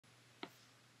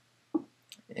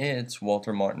It's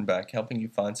Walter Martin back, helping you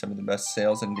find some of the best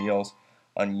sales and deals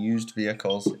on used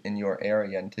vehicles in your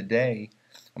area. And today,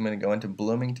 I'm going to go into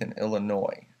Bloomington,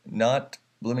 Illinois. Not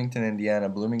Bloomington, Indiana,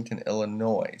 Bloomington,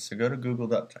 Illinois. So go to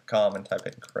google.com and type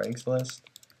in Craigslist,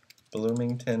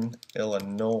 Bloomington,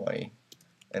 Illinois,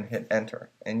 and hit enter.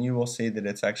 And you will see that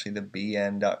it's actually the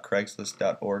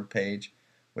bn.craigslist.org page,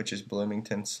 which is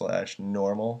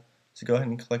Bloomington/normal. So go ahead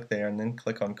and click there, and then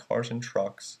click on Cars and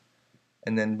Trucks,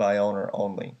 and then by owner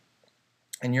only.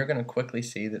 And you're going to quickly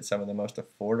see that some of the most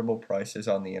affordable prices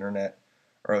on the internet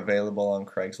are available on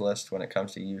Craigslist when it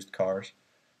comes to used cars.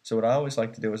 So what I always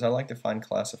like to do is I like to find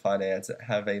classified ads that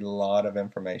have a lot of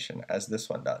information, as this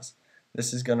one does.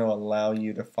 This is going to allow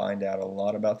you to find out a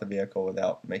lot about the vehicle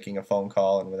without making a phone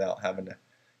call and without having to,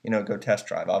 go test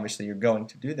drive. Obviously you're going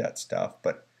to do that stuff,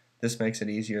 but this makes it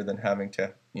easier than having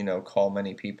to, call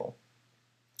many people.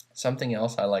 Something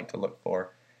else I like to look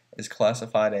for is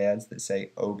classified ads that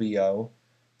say OBO.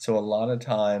 So a lot of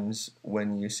times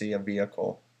when you see a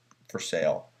vehicle for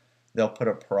sale, they'll put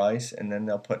a price and then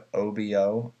they'll put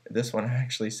OBO. This one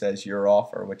actually says your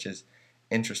offer, which is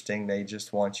interesting. They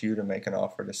just want you to make an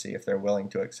offer to see if they're willing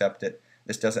to accept it.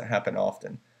 This doesn't happen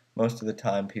often. Most of the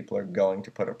time people are going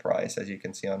to put a price. As you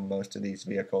can see on most of these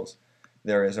vehicles,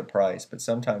 there is a price, but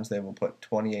sometimes they will put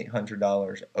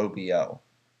 $2,800 OBO.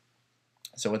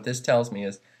 So what this tells me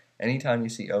is anytime you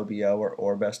see OBO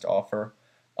or best offer,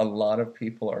 a lot of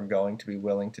people are going to be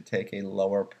willing to take a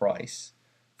lower price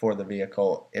for the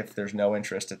vehicle if there's no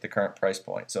interest at the current price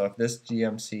point. So if this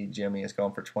GMC Jimmy is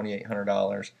going for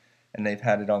 $2,800 and they've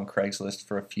had it on Craigslist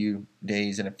for a few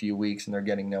days and a few weeks and they're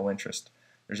getting no interest,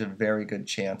 there's a very good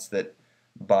chance that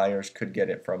buyers could get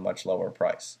it for a much lower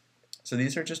price. So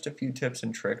these are just a few tips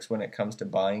and tricks when it comes to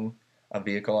buying a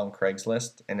vehicle on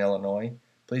Craigslist in Illinois.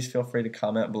 Please feel free to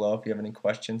comment below if you have any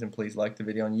questions, and please like the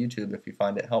video on YouTube if you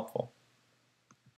find it helpful.